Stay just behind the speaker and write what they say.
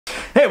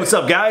Hey, what's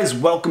up guys?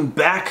 Welcome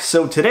back.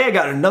 So today I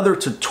got another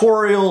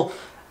tutorial.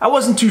 I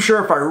wasn't too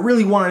sure if I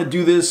really wanted to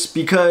do this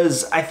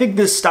because I think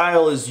this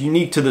style is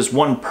unique to this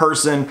one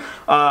person,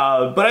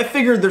 but I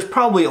figured there's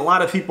probably a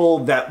lot of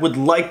people that would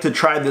like to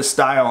try this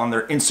style on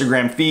their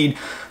Instagram feed.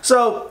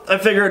 So I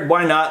figured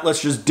why not,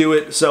 let's just do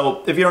it.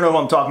 So if you don't know who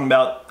I'm talking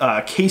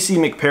about, Casey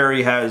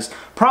McPerry has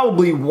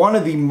probably one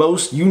of the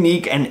most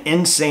unique and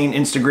insane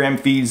Instagram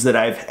feeds that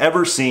I've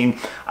ever seen.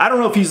 I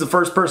don't know if he's the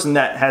first person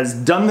that has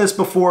done this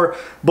before,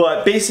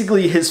 but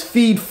basically his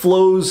feed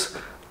flows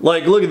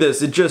like, look at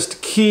this, it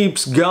just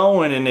keeps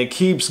going and it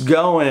keeps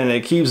going and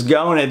it keeps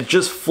going. It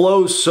just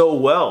flows so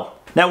well.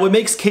 Now what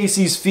makes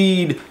Casey's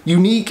feed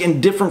unique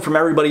and different from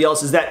everybody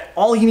else is that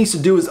all he needs to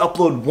do is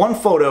upload one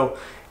photo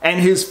and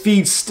his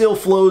feed still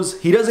flows.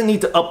 He doesn't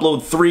need to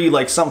upload 3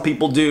 like some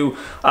people do.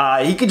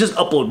 He could just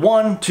upload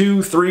 1,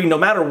 2, 3, no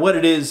matter what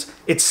it is,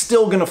 it's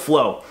still gonna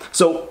flow.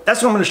 So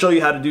that's what I'm gonna show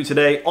you how to do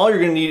today. All you're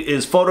gonna need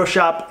is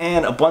Photoshop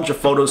and a bunch of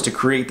photos to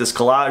create this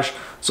collage.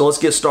 So let's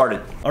get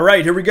started. All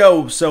right, here we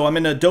go. So I'm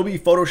in Adobe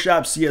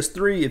Photoshop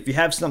CS3. If you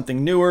have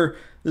something newer,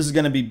 this is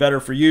gonna be better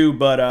for you,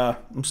 but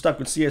I'm stuck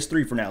with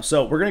CS3 for now.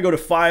 So we're gonna go to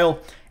File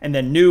and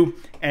then New,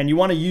 and you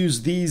wanna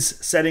use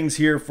these settings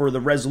here for the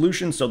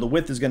resolution. So the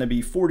width is gonna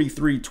be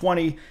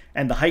 4320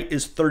 and the height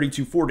is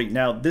 3240.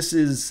 Now this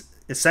is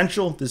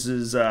essential. This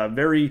is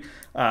very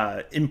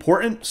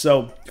important.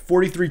 So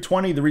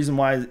 4320, the reason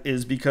why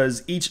is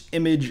because each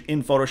image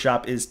in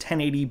Photoshop is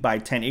 1080 by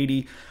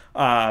 1080.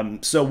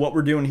 So what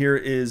we're doing here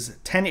is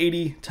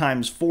 1080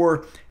 times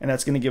 4, and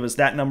that's going to give us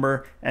that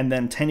number, and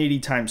then 1080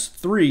 times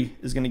 3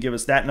 is going to give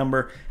us that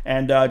number,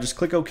 and just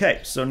click OK.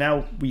 So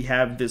now we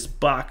have this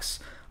box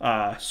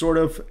sort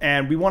of,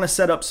 and we want to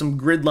set up some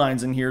grid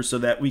lines in here so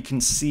that we can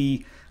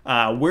see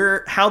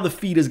how the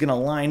feed is going to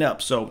line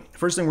up. So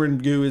first thing we're going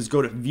to do is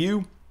go to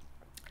View,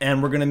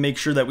 and we're going to make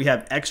sure that we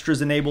have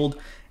extras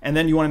enabled, and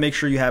then you want to make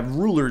sure you have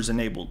rulers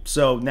enabled.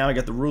 So now I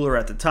got the ruler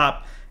at the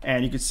top,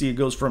 and you can see it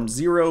goes from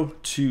 0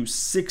 to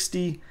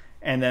 60,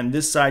 and then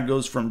this side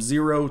goes from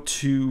 0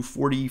 to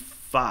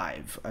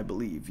 45, I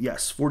believe.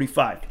 Yes,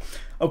 45.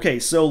 Okay,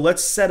 so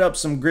let's set up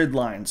some grid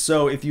lines.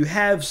 So if you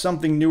have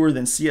something newer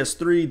than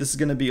CS3, this is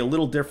going to be a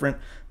little different,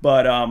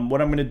 but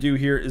what I'm going to do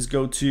here is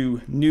go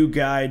to New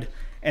Guide,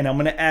 and I'm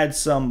going to add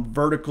some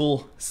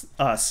vertical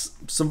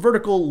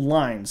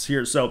lines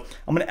here. So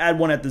I'm going to add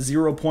one at the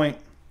 0 point,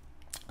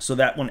 so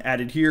that one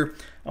added here.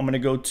 I'm going to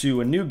go to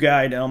a New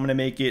Guide, and I'm going to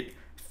make it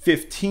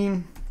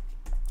 15,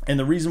 and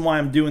the reason why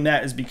I'm doing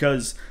that is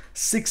because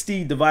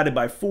 60 divided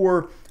by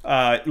 4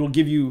 it will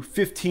give you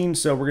 15.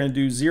 So we're going to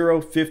do 0,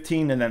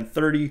 15, and then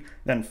 30,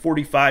 then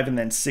 45, and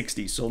then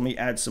 60. So let me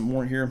add some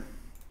more here.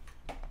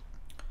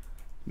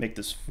 Make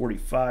this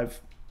 45,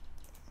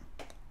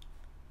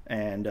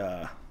 and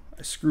I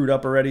screwed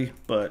up already,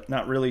 but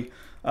not really.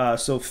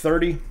 So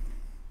 30,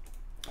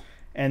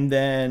 and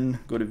then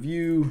go to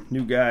View,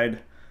 New Guide,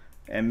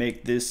 and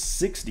make this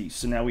 60.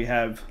 So now we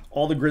have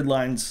all the grid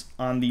lines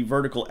on the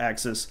vertical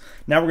axis.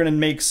 Now we're going to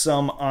make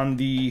some on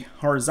the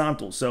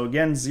horizontal. So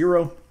again,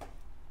 0.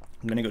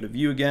 I'm going to go to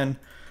View again,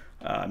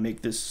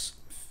 make this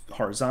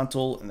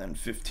horizontal, and then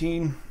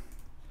 15.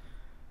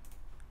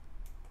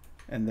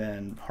 And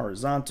then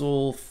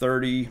horizontal,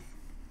 30.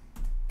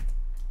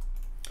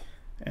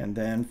 And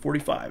then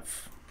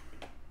 45.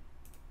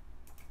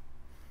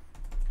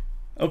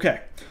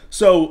 Okay,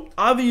 so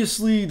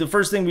obviously the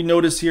first thing we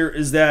notice here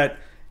is that,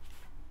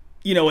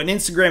 you know, an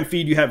Instagram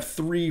feed, you have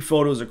 3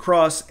 photos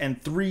across and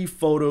 3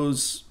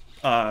 photos,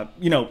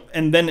 you know,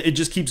 and then it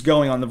just keeps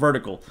going on the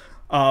vertical.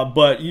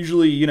 But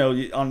usually, you know,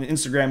 on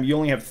Instagram, you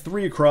only have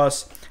 3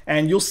 across,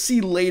 and you'll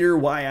see later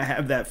why I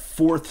have that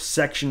 4th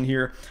section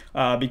here,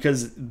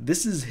 because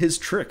this is his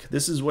trick.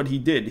 This is what he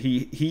did.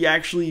 He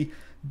actually,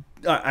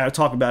 I'll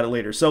talk about it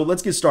later. So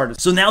let's get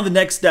started. So now the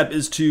next step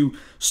is to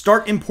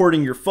start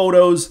importing your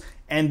photos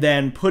and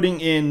then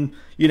putting in,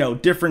 you know,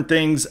 different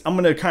things. I'm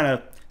going to kind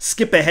of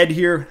skip ahead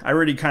here. I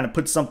already kind of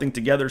put something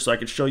together so I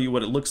could show you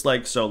what it looks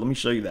like. So let me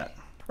show you that.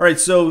 All right,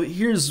 so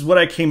here's what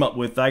I came up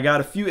with. I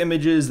got a few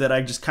images that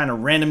I just kind of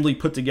randomly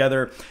put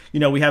together. You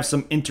know, we have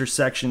some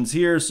intersections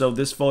here. So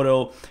this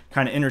photo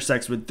kind of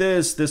intersects with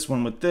this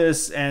one with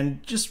this,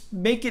 and just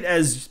make it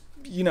as,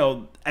 you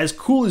know, as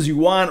cool as you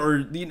want, or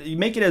you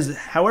make it as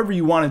however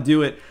you want to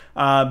do it.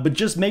 But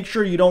just make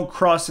sure you don't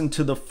cross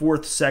into the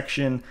 4th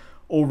section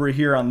over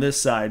here on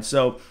this side.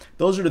 So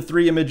those are the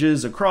 3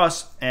 images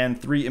across and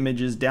 3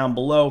 images down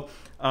below.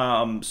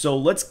 So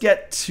let's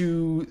get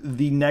to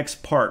the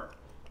next part.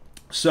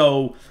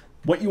 So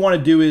what you want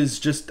to do is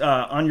just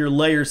on your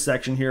layer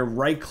section here,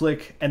 right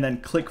click and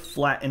then click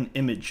flatten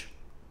image.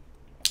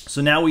 So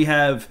now we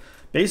have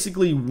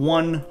basically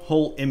one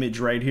whole image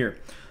right here.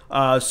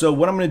 So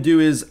what I'm going to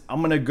do is I'm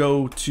going to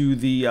go to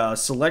the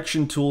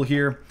selection tool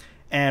here,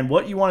 and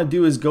what you want to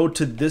do is go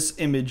to this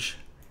image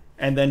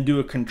and then do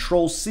a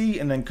Control C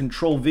and then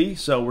Control V.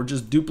 So we're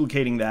just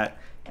duplicating that,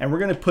 and we're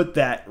going to put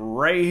that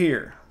right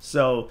here.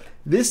 So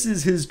this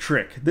is his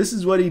trick. This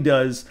is what he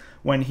does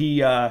when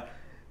he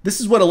This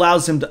is what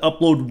allows him to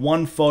upload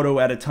one photo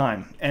at a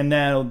time. And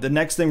now the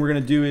next thing we're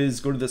gonna do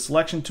is go to the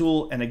selection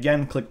tool and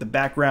again, click the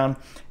background,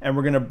 and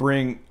we're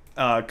gonna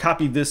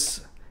copy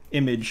this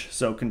image.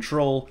 So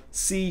Control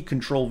C,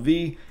 Control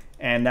V,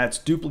 and that's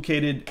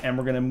duplicated, and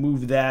we're gonna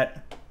move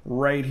that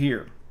right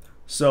here.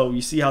 So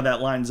you see how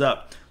that lines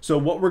up. So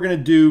what we're gonna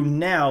do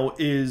now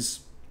is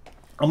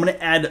I'm gonna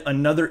add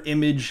another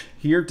image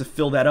here to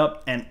fill that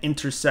up and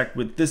intersect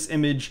with this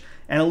image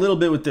and a little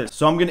bit with this.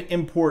 So I'm gonna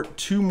import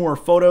 2 more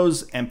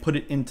photos and put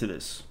it into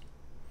this.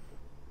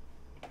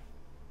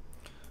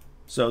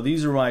 So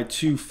these are my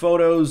 2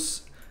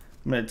 photos.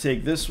 I'm gonna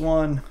take this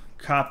one,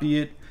 copy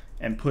it,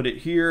 and put it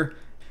here.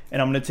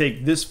 And I'm gonna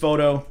take this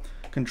photo,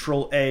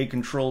 Control A,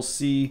 Control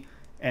C,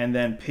 and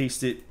then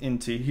paste it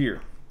into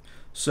here.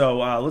 So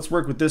let's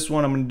work with this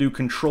one. I'm gonna do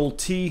Control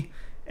T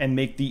and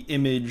make the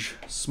image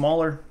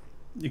smaller.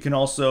 You can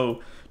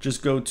also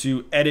just go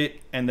to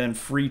Edit and then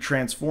Free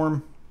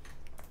Transform.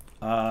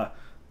 I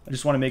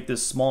just want to make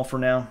this small for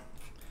now.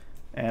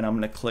 And I'm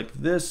going to click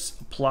this,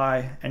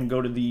 Apply, and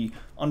go to the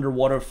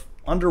underwater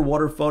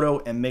photo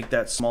and make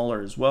that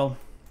smaller as well.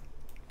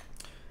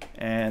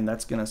 And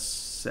that's going to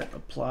set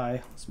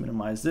Apply. Let's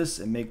minimize this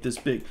and make this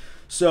big.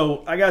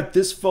 So I got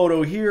this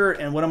photo here,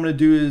 and what I'm going to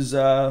do is,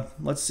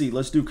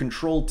 let's do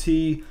Control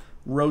T,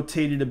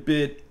 rotate it a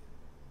bit,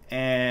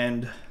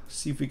 and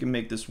see if we can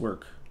make this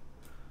work.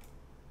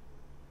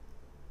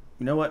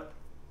 You know what?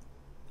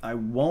 I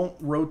won't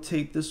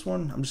rotate this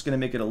one. I'm just going to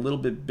make it a little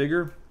bit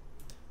bigger.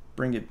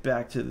 Bring it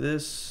back to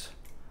this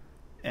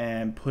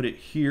and put it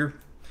here.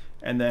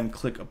 And then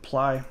click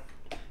Apply.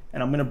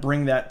 And I'm going to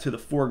bring that to the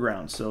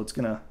foreground. So it's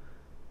going to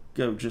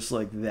go just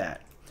like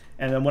that.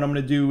 And then what I'm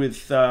going to do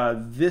with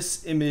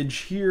this image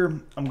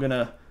here, I'm going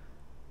to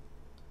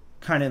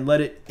kind of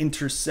let it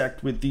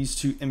intersect with these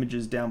 2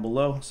 images down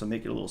below. So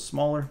make it a little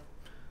smaller.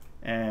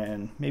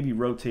 And maybe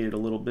rotate it a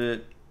little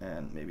bit.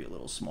 And maybe a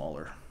little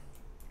smaller.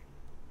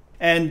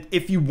 And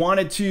if you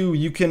wanted to,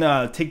 you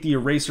can take the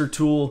eraser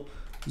tool,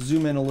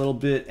 zoom in a little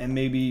bit, and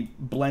maybe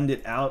blend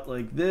it out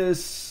like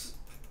this.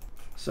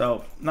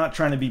 So not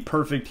trying to be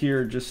perfect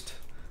here, just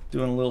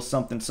doing a little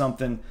something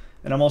something.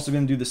 And I'm also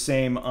going to do the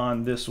same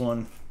on this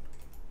one.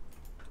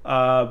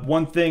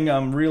 One thing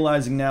I'm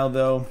realizing now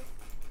though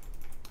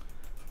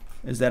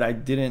is that I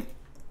didn't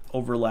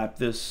overlap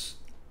this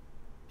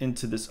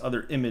into this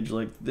other image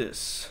like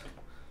this.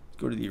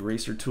 Go to the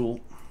eraser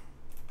tool.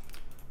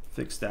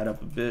 Fix that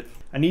up a bit.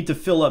 I need to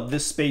fill up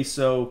this space,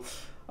 so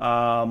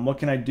what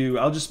can I do?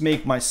 I'll just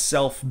make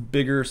myself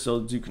bigger, so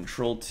do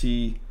Control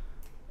T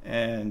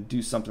and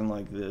do something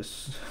like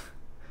this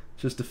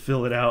just to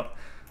fill it out.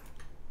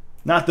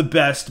 Not the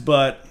best,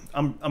 but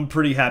I'm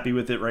pretty happy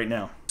with it right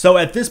now. So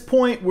at this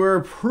point, we're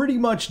pretty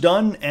much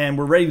done and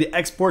we're ready to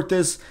export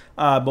this.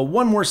 But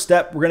one more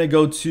step, we're gonna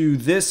go to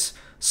this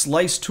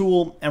slice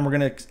tool and we're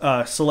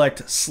gonna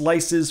select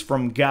slices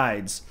from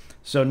guides.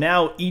 So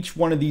now each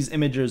one of these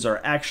images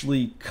are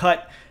actually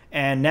cut,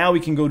 and now we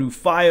can go to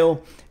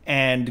File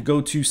and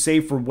go to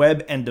Save for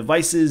Web and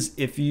Devices.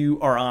 If you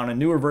are on a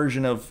newer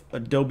version of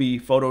Adobe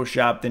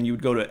Photoshop, then you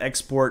would go to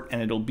Export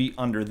and it'll be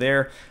under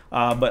there.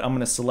 But I'm going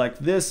to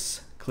select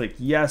this, click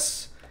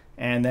Yes,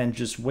 and then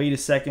just wait a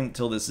second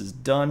until this is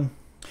done.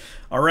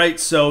 All right,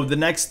 so the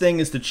next thing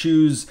is to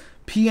choose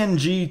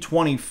PNG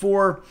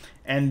 24,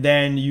 and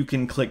then you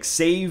can click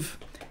Save.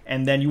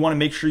 And then you want to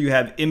make sure you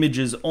have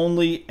images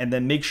only, and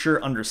then make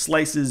sure under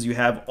slices you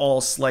have all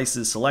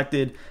slices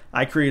selected.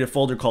 I create a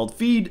folder called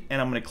feed,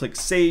 and I'm going to click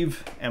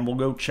save, and we'll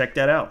go check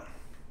that out.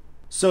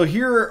 So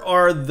here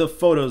are the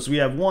photos. We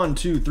have 1,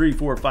 2, 3,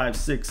 4, 5,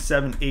 6,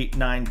 7, 8,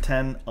 9,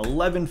 10,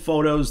 11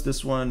 photos.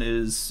 This one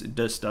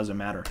just doesn't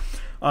matter.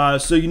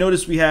 So you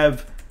notice we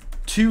have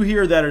 2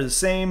 here that are the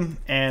same,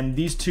 and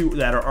these 2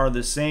 that are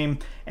the same.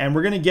 And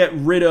we're going to get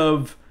rid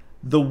of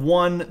the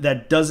one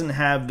that doesn't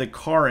have the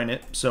car in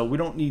it, so we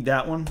don't need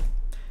that one.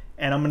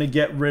 And I'm gonna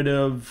get rid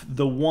of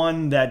the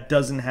one that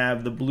doesn't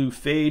have the blue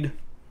fade,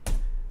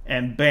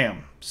 and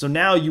bam. So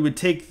now you would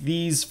take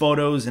these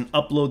photos and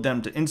upload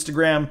them to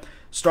Instagram,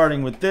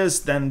 starting with this,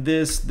 then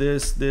this,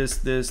 this,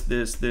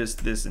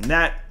 and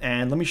that.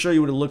 And let me show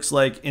you what it looks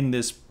like in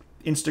this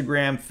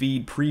Instagram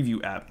feed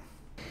preview app.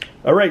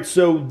 All right,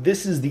 so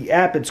this is the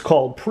app. It's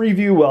called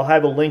Preview. I'll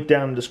have a link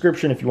down in the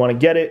description if you want to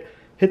get it.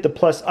 Hit the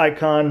plus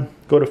icon,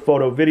 go to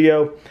photo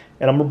video,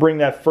 and I'm gonna bring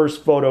that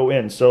first photo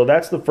in. So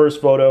that's the first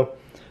photo,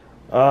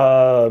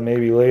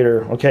 maybe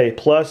later. Okay,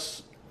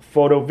 plus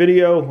photo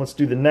video, let's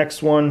do the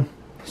next one.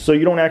 So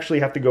you don't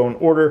actually have to go in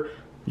order.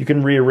 You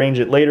can rearrange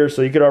it later,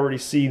 so you could already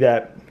see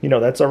that, you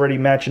know, that's already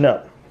matching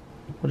up.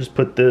 We'll just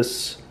put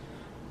this,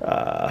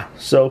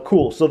 so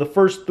cool. So the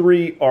first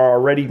 3 are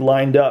already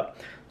lined up.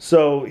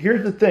 So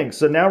here's the thing,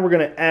 so now we're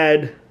gonna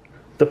add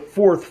the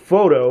 4th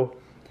photo,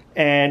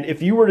 and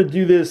if you were to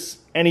do this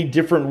any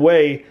different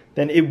way,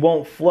 then it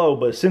won't flow.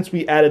 But since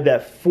we added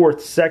that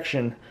 4th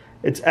section,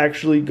 it's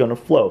actually gonna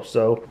flow.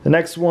 So the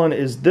next one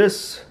is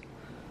this,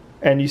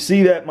 and you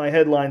see that my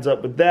head lines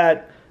up with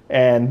that,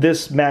 and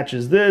this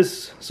matches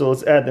this. So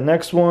let's add the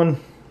next one.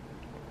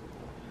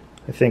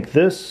 I think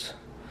this.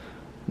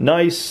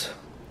 Nice.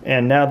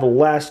 And now the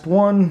last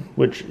one,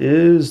 which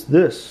is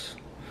this.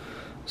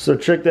 So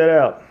check that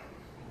out.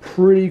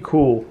 Pretty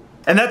cool.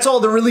 And that's all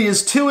there really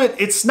is to it.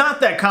 It's not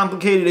that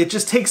complicated. It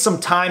just takes some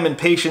time and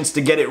patience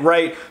to get it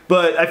right.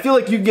 But I feel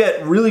like you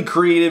get really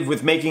creative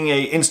with making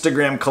a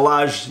Instagram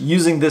collage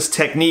using this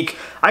technique.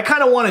 I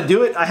kind of want to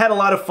do it. I had a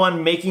lot of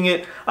fun making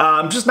it.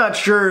 I'm just not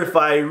sure if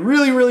I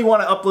really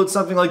want to upload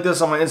something like this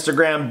on my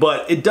Instagram,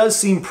 but it does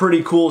seem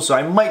pretty cool, so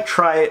I might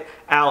try it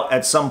out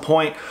at some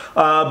point.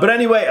 But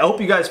anyway, I hope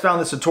you guys found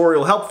this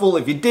tutorial helpful.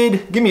 If you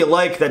did, give me a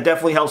like. That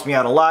definitely helps me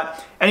out a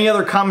lot. Any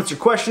other comments or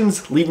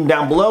questions, leave them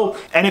down below.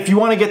 And if you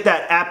want to get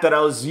that app that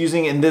I was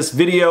using in this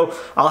video,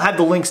 I'll have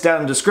the links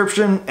down in the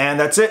description. And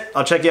that's it.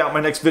 I'll check you out in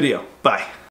my next video. Bye.